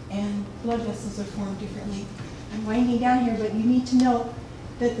 and blood vessels are formed differently. I'm winding down here, but you need to know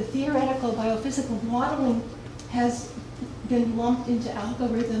that the theoretical biophysical modeling has been lumped into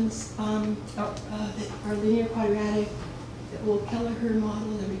algorithms that are linear quadratic, the old Kelleher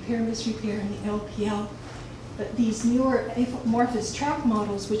model, the repair misrepair, and the LPL. But these newer amorphous track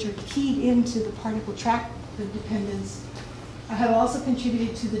models, which are keyed into the particle track dependence, have also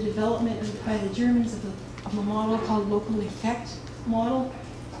contributed to the development by the Germans of a model called local effect model,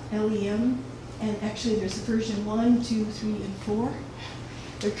 LEM. And actually there's version 1, 2, 3, and 4.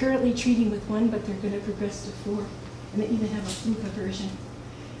 They're currently treating with 1, but they're going to progress to 4. And they even have a fluke version.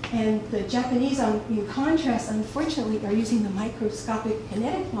 And the Japanese, in contrast, unfortunately, are using the microscopic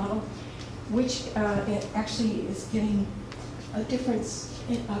kinetic model, which it actually is getting a difference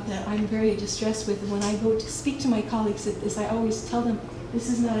that I'm very distressed with. And when I go to speak to my colleagues at this, I always tell them this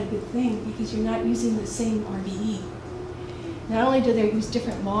is not a good thing because you're not using the same RBE. Not only do they use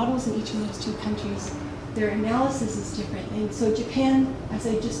different models in each of those two countries, their analysis is different. And so Japan, as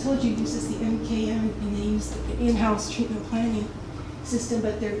I just told you, uses the MKM, and they use the in-house treatment planning system,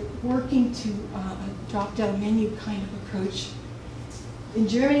 but they're working to a drop-down menu kind of approach. In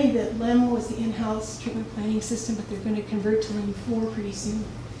Germany, the LEM was the in-house treatment planning system, but they're going to convert to LEM 4 pretty soon.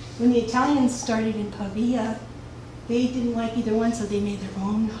 When the Italians started in Pavia, they didn't like either one, so they made their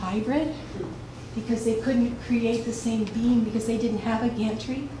own hybrid because they couldn't create the same beam because they didn't have a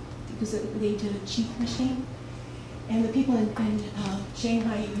gantry because they did a cheap machine. And the people in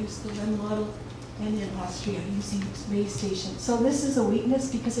Shanghai used the LEM model, and in Austria using base station. So this is a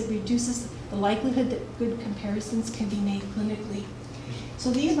weakness because it reduces the likelihood that good comparisons can be made clinically.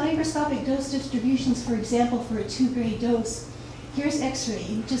 So these microscopic dose distributions, for example, for a 2-gray dose, here's X-ray.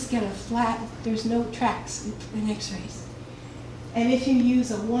 You just get a flat, there's no tracks in X-rays. And if you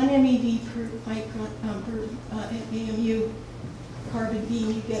use a 1 MeV per micron, per AMU carbon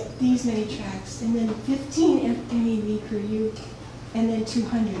beam, you get these many tracks, and then 15 MeV per U, and then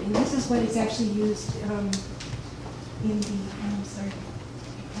 200. And this is what is actually used in the,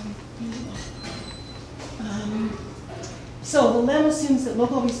 so the LEM assumes that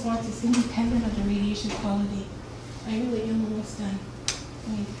local response is independent of the radiation quality. I really am almost done.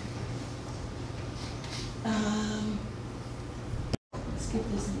 Skip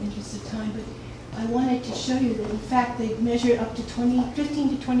this in the interest of time, but I wanted to show you that in fact they've measured up to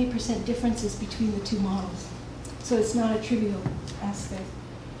 15 to 20% differences between the two models. So it's not a trivial aspect.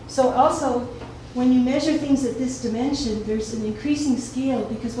 So also, when you measure things at this dimension, there's an increasing scale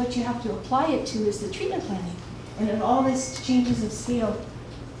because what you have to apply it to is the treatment planning. And in all these changes of scale,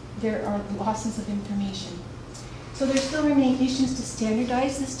 there are losses of information. So there still remain issues to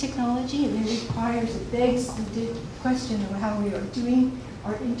standardize this technology, and it begs the question of how we are doing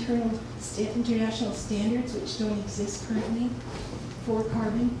our international standards, which don't exist currently for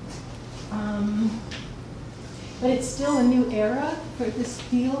carbon. But it's still a new era for this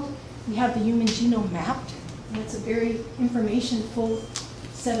field. We have the human genome mapped, and it's a very information-full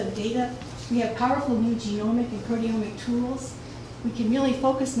set of data. We have powerful new genomic and proteomic tools. We can really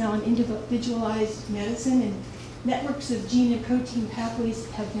focus now on individualized medicine, and networks of gene and protein pathways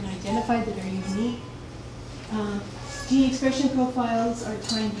have been identified that are unique. Gene expression profiles are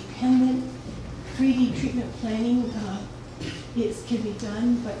time-dependent. 3D treatment planning can be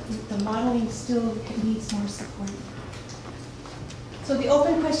done, but the modeling still needs more support. So the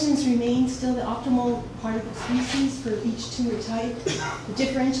open questions remain still the optimal particle species for each tumor type, the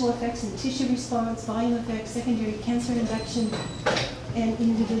differential effects in tissue response, volume effects, secondary cancer induction, and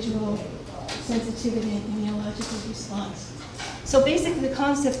individual sensitivity and immunological response. So basically the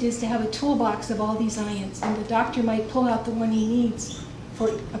concept is to have a toolbox of all these ions, and the doctor might pull out the one he needs for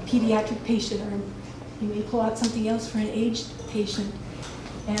a pediatric patient, or he may pull out something else for an aged patient.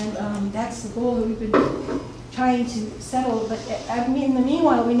 And that's the goal that we've been trying to settle. But in the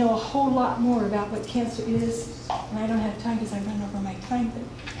meanwhile, we know a whole lot more about what cancer is. And I don't have time because I run over my time.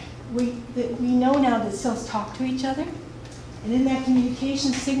 But we know now that cells talk to each other. And in that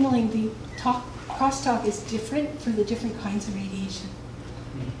communication signaling, the crosstalk is different for the different kinds of radiation.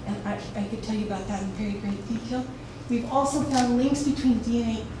 And I could tell you about that in very great detail. We've also found links between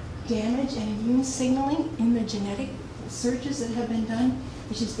DNA damage and immune signaling in the genetic searches that have been done,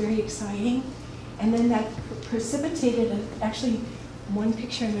 which is very exciting. And then that precipitated actually one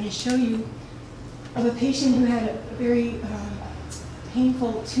picture I'm going to show you of a patient who had a very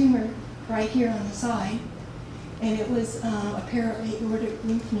painful tumor right here on the side, and it was apparently aortic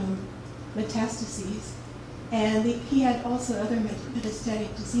lymph node metastases. And he had also other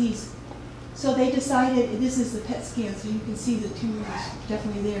metastatic disease. So they decided, this is the PET scan, so you can see the tumor is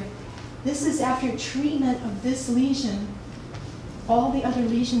definitely there. This is after treatment of this lesion, all the other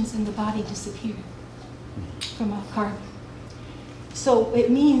lesions in the body disappeared from a carbon. So it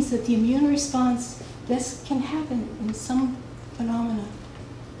means that the immune response, this can happen in some phenomena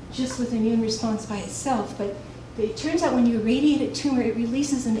just with immune response by itself, but it turns out when you irradiate a tumor, it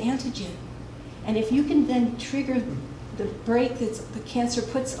releases an antigen. And if you can then trigger the brake that the cancer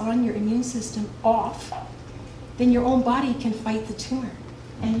puts on your immune system off, then your own body can fight the tumor.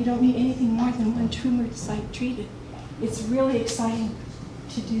 And you don't need anything more than one tumor site treated. It's really exciting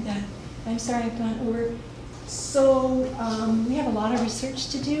to do that. I'm sorry I've gone over. So we have a lot of research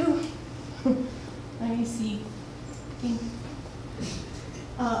to do. Let me see.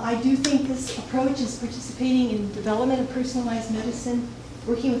 I do think this approach is participating in development of personalized medicine,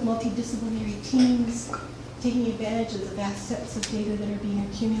 working with multidisciplinary teams, taking advantage of the vast sets of data that are being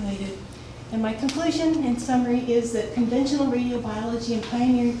accumulated. And my conclusion and summary is that conventional radiobiology and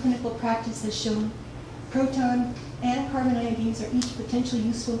pioneering clinical practice has shown proton and carbon ion beams are each potentially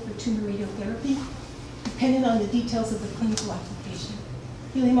useful for tumor radiotherapy, depending on the details of the clinical application.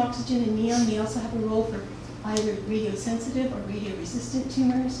 Helium, oxygen, and neon may also have a role for either radiosensitive or radioresistant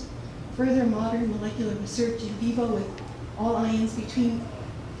tumors. Further modern molecular research in vivo with all ions between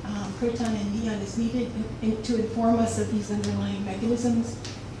proton and neon is needed to inform us of these underlying mechanisms,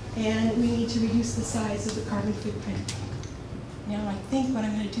 and we need to reduce the size of the carbon footprint. Now I think what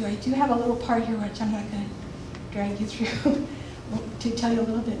I'm going to do, I do have a little part here which I'm not going to drag you through to tell you a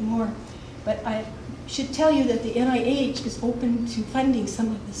little bit more, but I should tell you that the NIH is open to funding some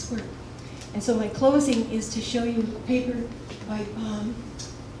of this work. And so my closing is to show you a paper by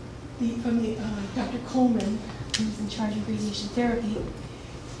Dr. Coleman, who's in charge of radiation therapy,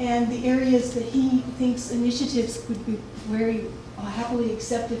 and the areas that he thinks initiatives would be very happily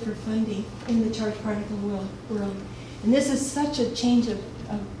accepted for funding in the charged particle world. And this is such a change of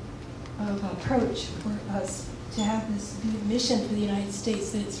approach for us to have this be a mission for the United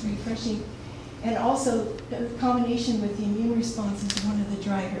States that it's refreshing. And also the combination with the immune response is one of the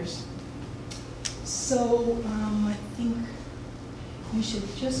drivers. So I think you should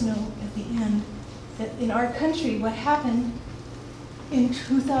just know at the end that in our country what happened in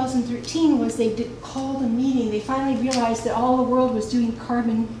 2013 was they called a meeting. They finally realized that all the world was doing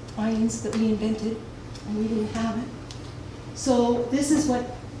carbon ions that we invented, and we didn't have it. So this is what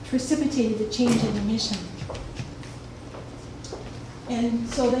precipitated the change in the mission. And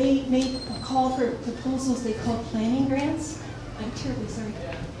so they made a call for proposals they called planning grants. I'm terribly sorry.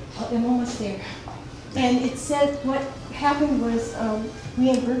 I'm almost there. And it said what happened was we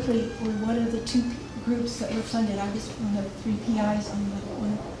in Berkeley were one of the two groups that were funded. I was one of the 3 PIs on the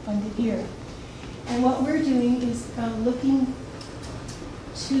one funded here. And what we're doing is looking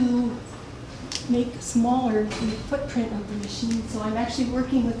to make smaller the footprint of the machine. So I'm actually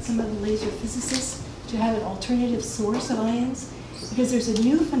working with some of the laser physicists to have an alternative source of ions, because there's a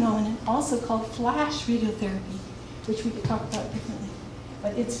new phenomenon also called flash radiotherapy, which we could talk about differently.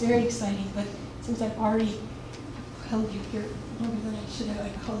 But it's very exciting. But since I've already held you here longer than I should have, I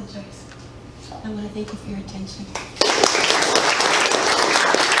apologize. I want to thank you for your attention.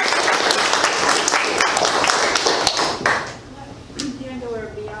 Even though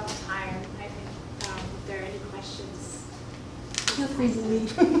we're beyond time, I think if there are any questions, Feel free to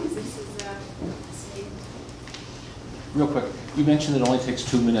leave. this is fascinating. Real quick, you mentioned it only takes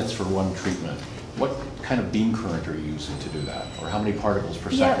 2 minutes for one treatment. What kind of beam current are you using to do that? Or how many particles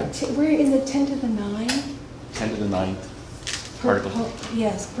per second? We're in the 10 to the 9. 10 to the 9th particles?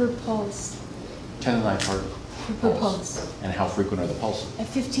 Yes, per pulse. 10 to the 9th particles? Per pulse. And how frequent are the pulses? At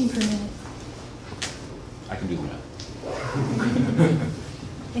 15 per minute. I can do the math.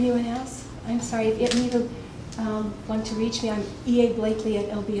 Anyone else? I'm sorry, if any of you want to reach me, I'm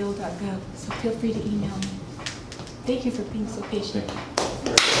eablakely@lbl.gov, so feel free to email me. Thank you for being so patient.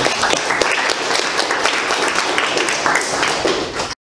 Thank you.